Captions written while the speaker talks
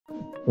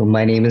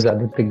My name is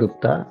Aditya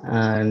Gupta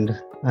and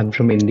I'm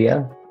from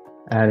India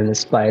and an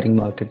aspiring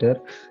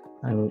marketer.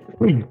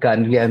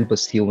 I'm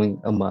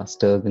pursuing a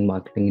master's in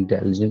marketing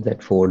intelligence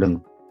at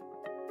Fordham.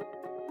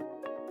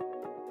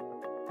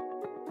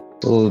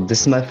 So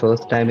this is my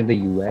first time in the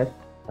US.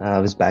 I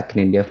was back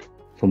in India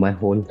for my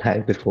whole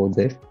life before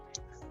this.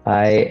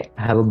 I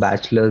have a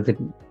bachelor's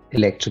in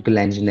electrical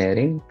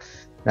engineering.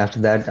 After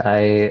that,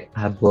 I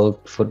have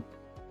worked for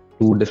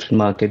two different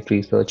market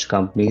research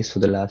companies for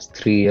the last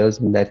 3 years,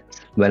 and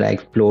that's when I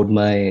explored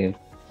my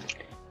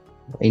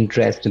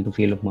interest in the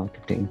field of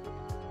marketing.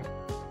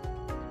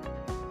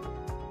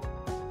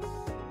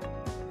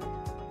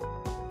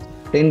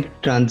 Since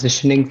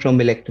transitioning from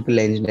electrical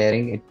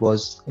engineering, it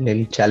was a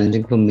little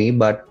challenging for me,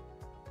 but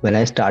when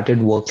I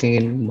started working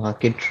in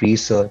market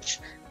research,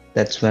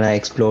 that's when I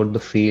explored the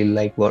field,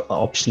 like what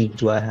options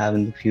do I have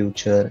in the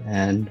future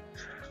and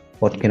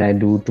what can I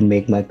do to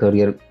make my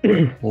career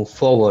move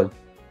forward.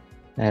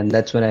 And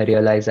that's when I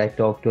realized I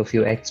talked to a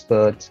few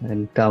experts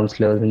and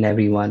counselors and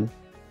everyone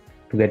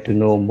to get to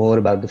know more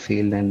about the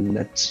field. And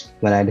that's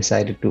when I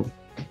decided to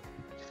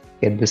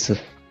get this a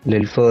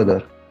little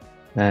further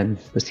and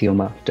pursue a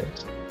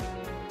master's.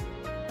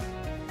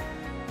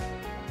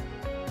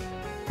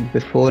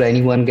 Before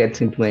anyone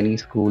gets into any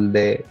school,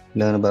 they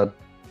learn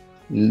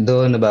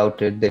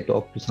about it. They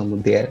talk to some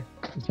of their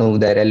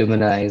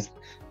alumni. So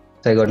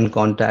I got in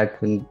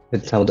contact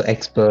with some of the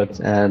experts,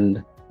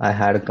 and I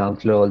had a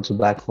counselor also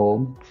back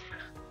home.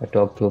 I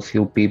talked to a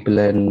few people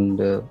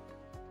and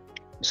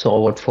saw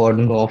what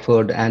Fordham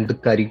offered and the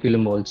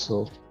curriculum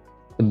also.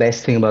 The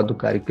best thing about the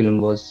curriculum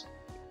was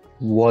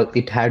what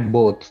it had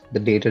both the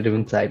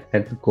data-driven side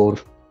and the core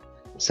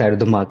side of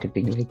the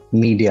marketing, like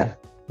media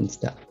and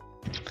stuff.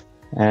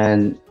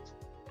 And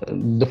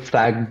the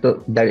fact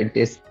that it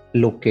is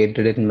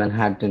located in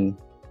Manhattan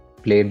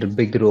played a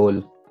big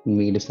role in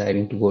me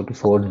deciding to go to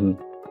Fordham.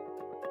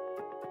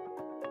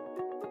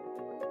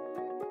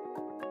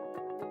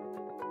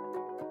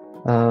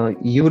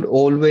 You would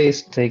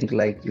always think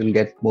like you'll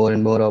get more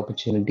and more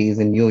opportunities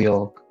in New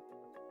York,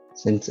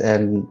 since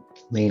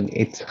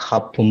it's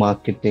hub for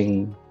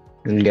marketing.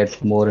 You'll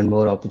get more and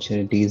more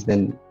opportunities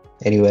than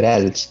anywhere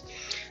else.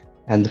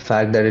 And the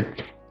fact that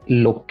it's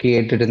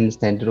located in the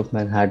center of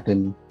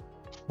Manhattan,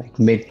 like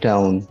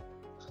Midtown,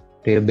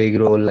 play a big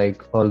role.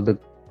 Like all the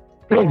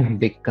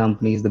big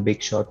companies, the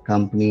big short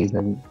companies,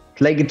 and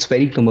like it's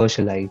very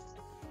commercialized.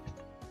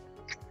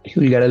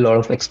 You'll get a lot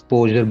of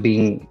exposure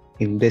being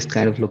in this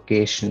kind of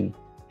location,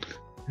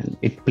 and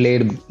it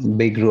played a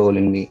big role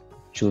in me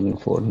choosing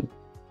Fordham.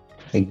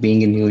 Like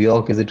being in New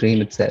York is a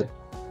dream itself.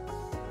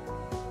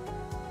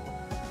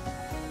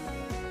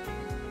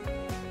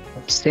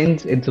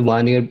 Since it's a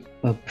 1 year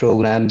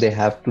program, they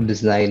have to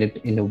design it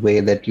in a way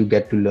that you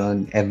get to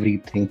learn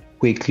everything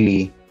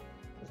quickly.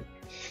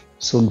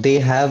 So they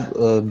have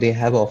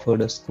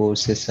offered us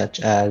courses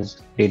such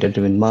as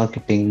data-driven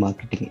marketing,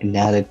 marketing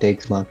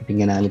analytics,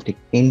 marketing analytic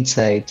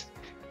insights.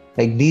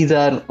 Like these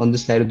are on the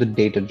side of the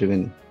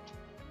data-driven.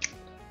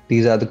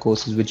 These are the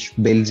courses which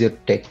builds your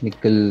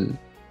technical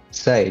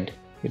side,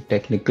 your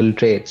technical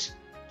traits.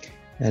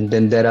 And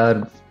then there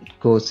are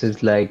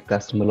courses like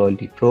customer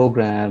loyalty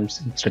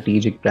programs,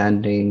 strategic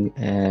branding,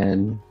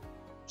 and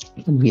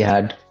we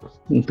had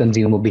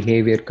consumer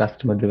behavior,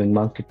 customer-driven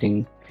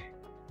marketing.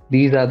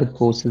 These are the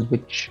courses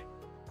which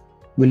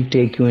will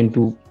take you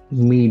into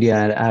media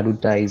and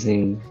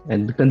advertising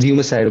and the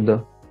consumer side of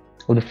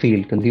the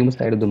field, consumer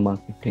side of the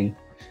marketing.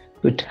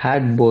 So it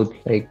had both.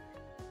 Like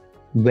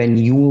when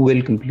you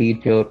will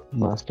complete your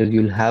master's,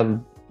 you'll have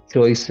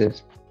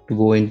choices to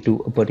go into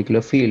a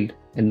particular field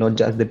and not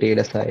just the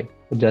data side,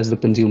 but just the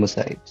consumer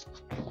side,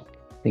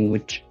 thing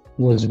which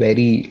was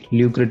very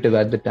lucrative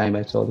at the time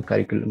I saw the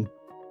curriculum.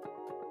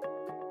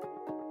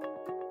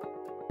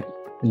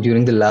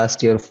 During the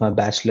last year of my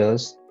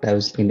bachelor's, that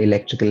was in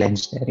electrical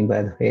engineering,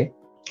 by the way,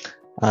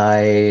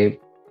 I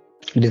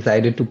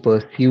decided to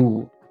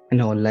pursue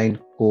an online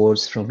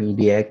course from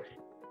EDX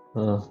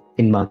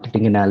in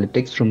marketing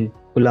analytics from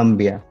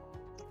Columbia.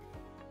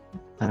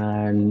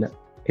 And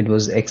it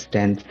was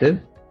extensive,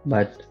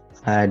 but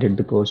I did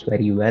the course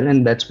very well.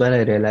 And that's where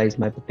I realized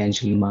my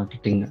potential in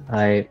marketing.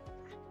 I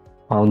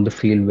found the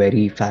field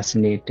very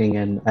fascinating,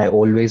 and I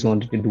always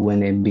wanted to do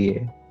an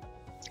MBA.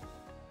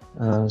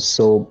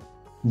 So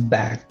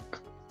back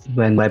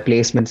when my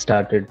placement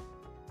started,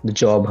 the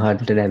job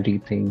hunt and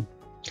everything,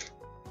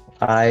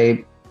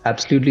 I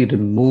absolutely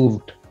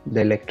removed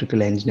the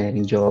electrical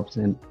engineering jobs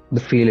and the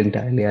field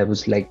entirely. I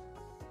was like,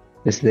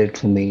 this is it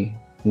for me.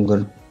 I'm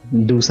going to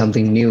do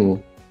something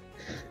new.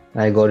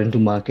 I got into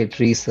market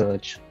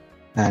research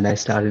and I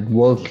started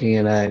working,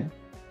 and I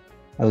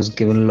was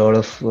given a lot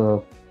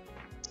of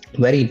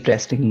very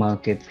interesting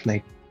markets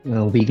like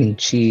vegan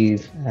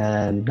cheese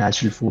and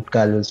natural food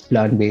colors,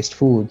 plant-based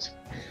foods.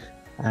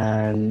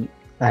 And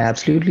I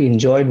absolutely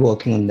enjoyed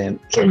working on them.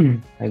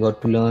 I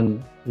got to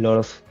learn a lot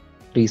of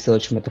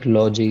research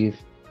methodologies,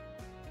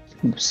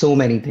 so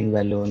many things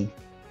I learned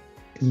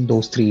in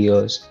those 3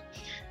 years.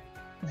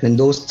 And in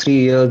those 3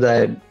 years,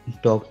 I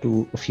talked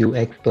to a few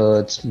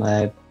experts.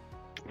 My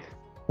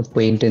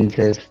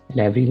acquaintances and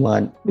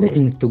everyone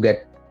to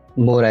get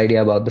more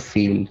idea about the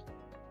field.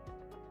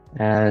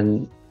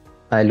 And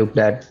I looked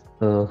at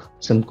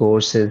some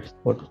courses,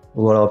 what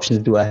options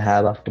do I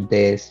have after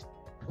this,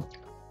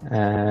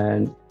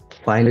 and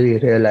finally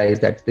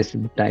realized that this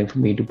is the time for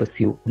me to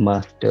pursue a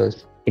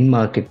master's in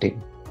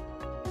marketing.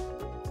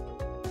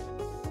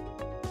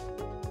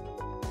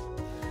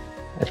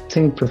 I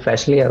think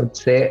professionally, I would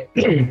say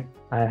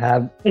I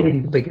have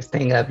the biggest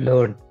thing I've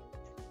learned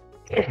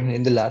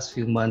in the last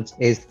few months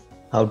is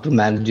how to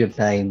manage your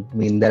time. I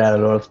mean, there are a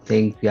lot of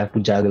things you have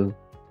to juggle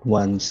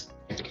once.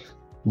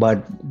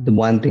 But the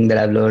one thing that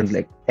I've learned,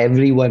 like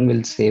everyone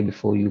will say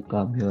before you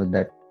come here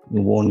that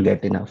you won't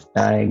get enough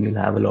time,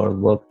 you'll have a lot of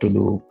work to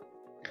do.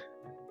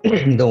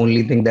 The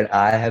only thing that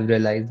I have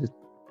realized is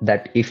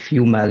that if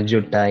you manage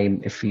your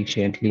time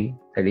efficiently,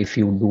 that if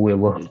you do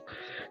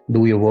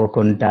your work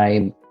on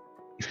time,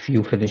 if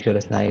you finish your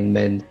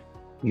assignments,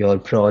 your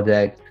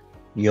projects,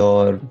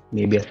 your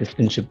maybe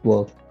assistantship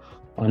work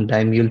on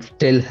time, you'll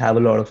still have a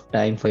lot of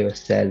time for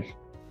yourself.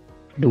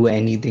 Do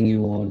anything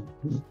you want,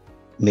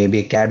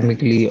 maybe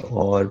academically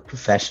or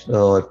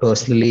professional or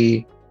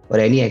personally, or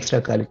any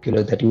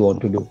extracurricular that you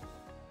want to do.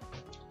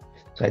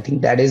 So I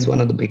think that is one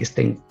of the biggest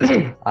things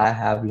I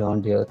have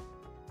learned here.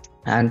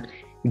 And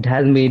it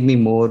has made me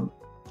more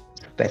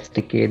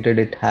sophisticated.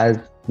 It has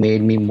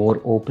made me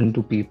more open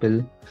to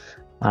people.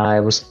 I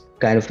was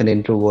kind of an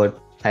introvert.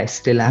 I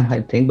still am,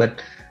 I think,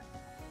 but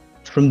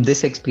from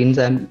this experience,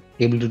 I'm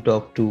able to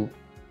talk to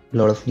a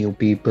lot of new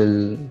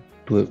people,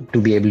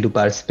 to be able to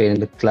participate in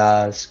the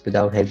class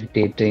without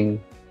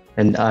hesitating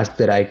and ask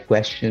the right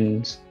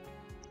questions.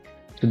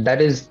 So that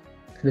is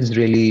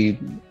really,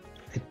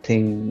 I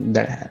think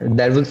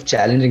that was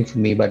challenging for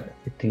me, but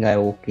I think I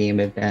overcame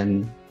it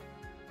and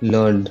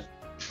learned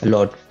a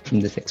lot from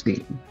this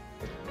experience.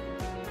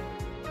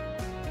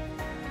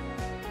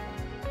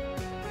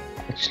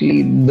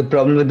 Actually, the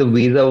problem with the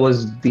visa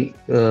was the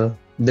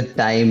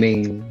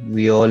timing.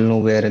 We all know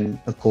we're in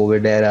a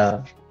COVID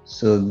era,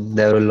 so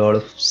there were a lot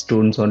of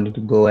students wanting to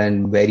go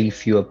and very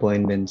few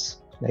appointments,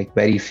 like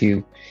very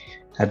few.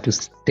 Have to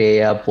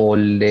stay up all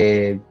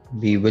day,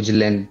 be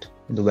vigilant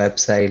on the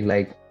website,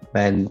 like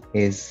when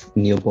is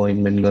new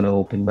appointment gonna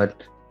open.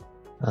 But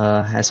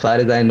as far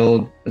as I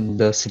know,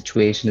 the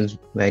situation is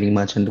very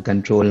much under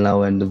control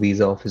now, and the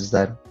visa offices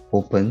are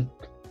open.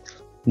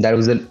 That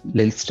was a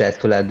little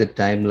stressful at the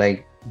time,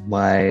 like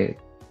my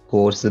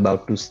course is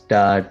about to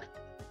start,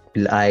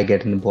 will I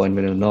get an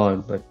appointment or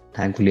not? But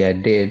thankfully I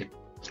did.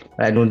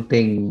 But I don't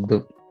think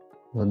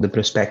the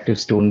prospective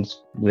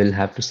students will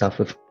have to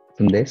suffer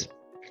from this.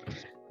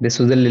 This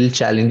was a little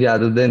challenging.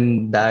 Other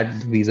than that,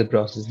 the visa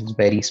process is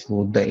very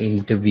smooth, the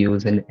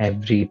interviews and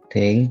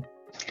everything.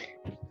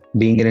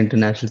 Being an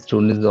international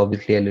student is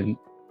obviously a little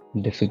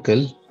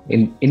difficult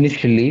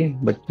initially,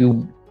 but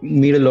you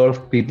meet a lot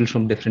of people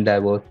from different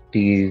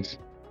diversities,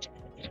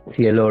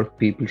 see a lot of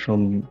people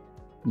from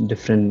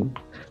different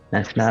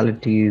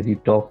nationalities, you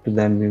talk to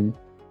them,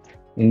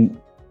 and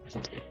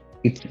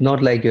it's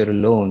not like you're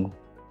alone.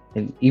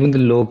 And even the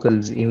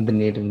locals, even the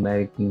Native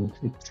Americans,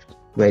 it's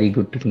very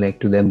good to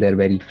connect to them. They're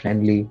very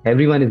friendly.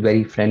 Everyone is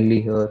very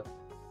friendly here.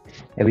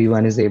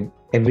 Everyone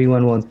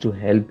wants to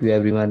help you.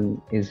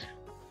 Everyone is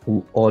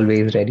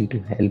always ready to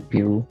help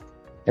you.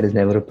 That is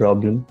never a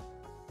problem.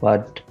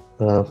 But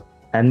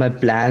and my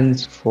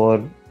plans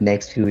for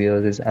next few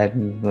years is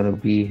I'm gonna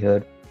be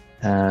here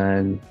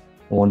and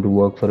I want to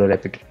work for a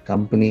reputed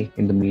company.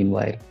 In the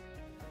meanwhile,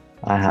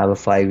 I have a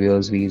 5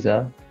 years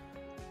visa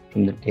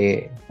from the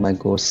day my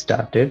course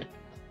started,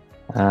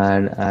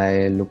 and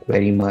I look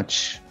very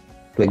much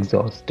to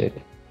exhaust it,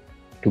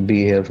 to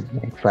be here for the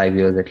next 5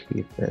 years at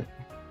least.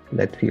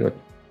 Let's see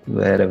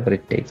wherever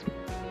it takes me.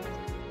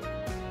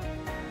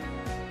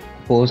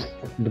 Post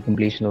the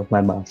completion of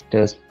my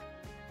master's,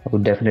 I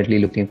would definitely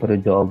looking for a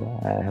job.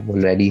 I have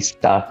already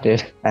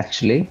started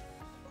actually,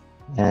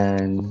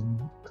 and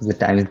because the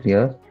time is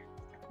near,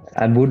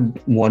 I would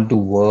want to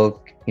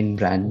work in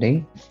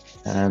branding,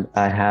 and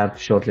I have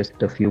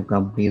shortlisted a few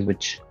companies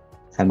which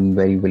I'm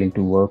very willing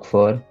to work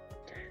for.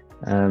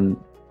 And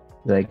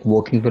like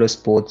working for a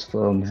sports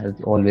firm has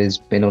always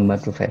been on my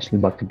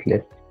professional bucket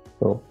list.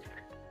 So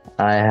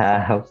I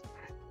have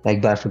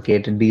like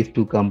bifurcated these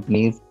two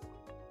companies,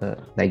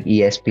 like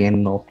ESPN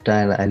and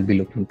Opta, and I'll be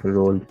looking for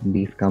roles in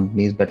these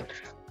companies. But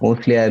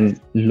mostly I'm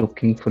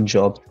looking for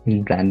jobs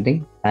in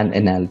branding and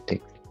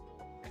analytics.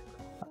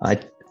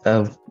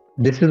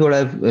 This is what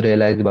I've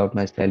realized about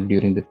myself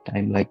during this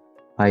time. Like,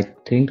 I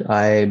think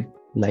I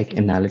like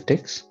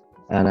analytics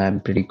and I'm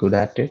pretty good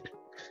at it.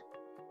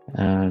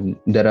 And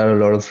there are a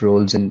lot of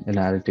roles in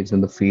analytics,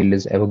 and the field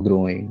is ever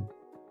growing.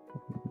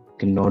 You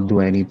cannot do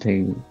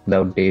anything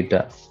without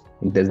data.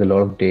 There's a lot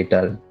of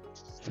data,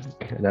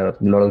 there are a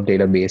lot of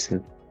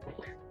databases.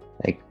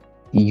 Like,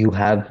 you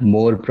have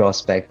more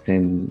prospects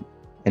in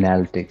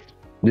analytics.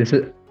 This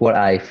is what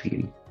I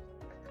feel.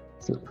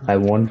 So I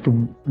want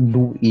to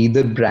do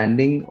either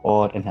branding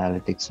or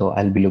analytics. So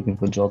I'll be looking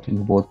for jobs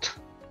in both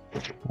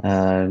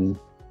and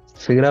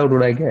figure out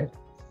what I get.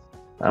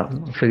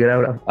 Figure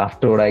out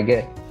after what I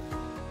get.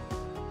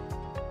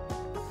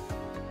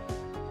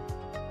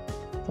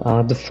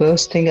 The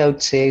first thing I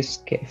would say is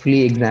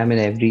carefully examine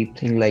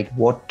everything. Like,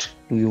 what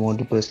do you want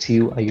to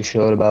pursue? Are you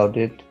sure about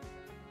it?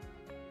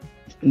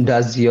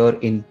 Does your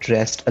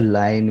interest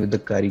align with the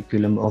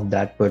curriculum of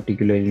that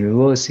particular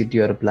university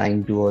you're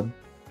applying to, or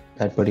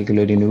that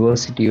particular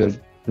university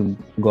you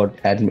got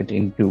admitted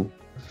into?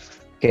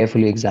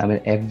 Carefully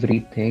examine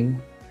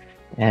everything,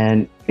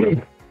 and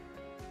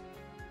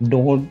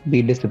don't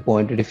be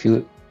disappointed if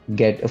you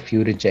get a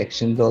few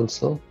rejections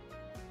also.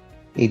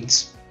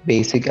 It's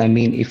basic. I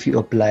mean, if you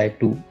apply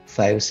to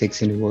 5 or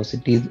 6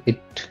 universities,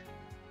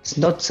 it's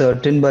not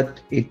certain,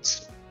 but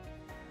it's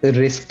a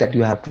risk that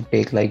you have to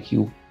take. Like,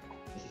 you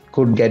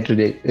could get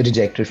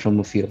rejected from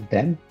a few of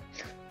them.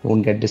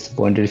 Don't get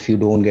disappointed if you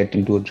don't get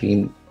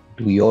to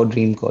your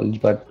dream college,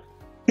 but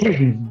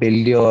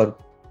build your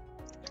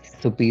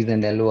SOPs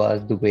and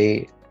LORs the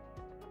way,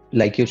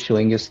 like you're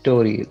showing your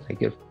story,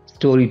 like your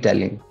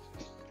storytelling.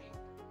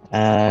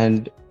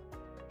 And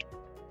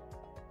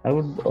I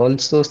would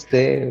also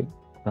say,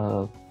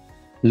 uh,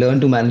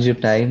 learn to manage your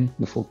time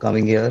before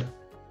coming here.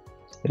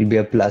 It'll be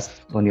a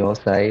plus on your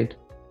side.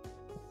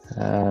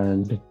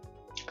 And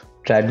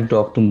try to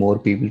talk to more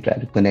people, try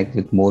to connect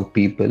with more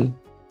people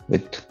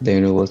with the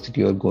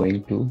university you're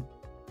going to.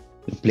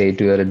 Play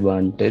to your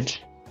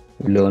advantage.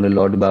 Learn a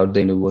lot about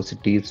the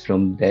universities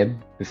from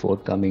them before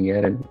coming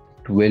here, and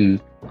it will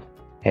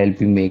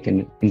help you make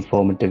an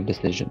informative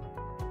decision.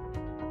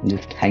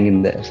 Just hang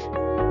in there.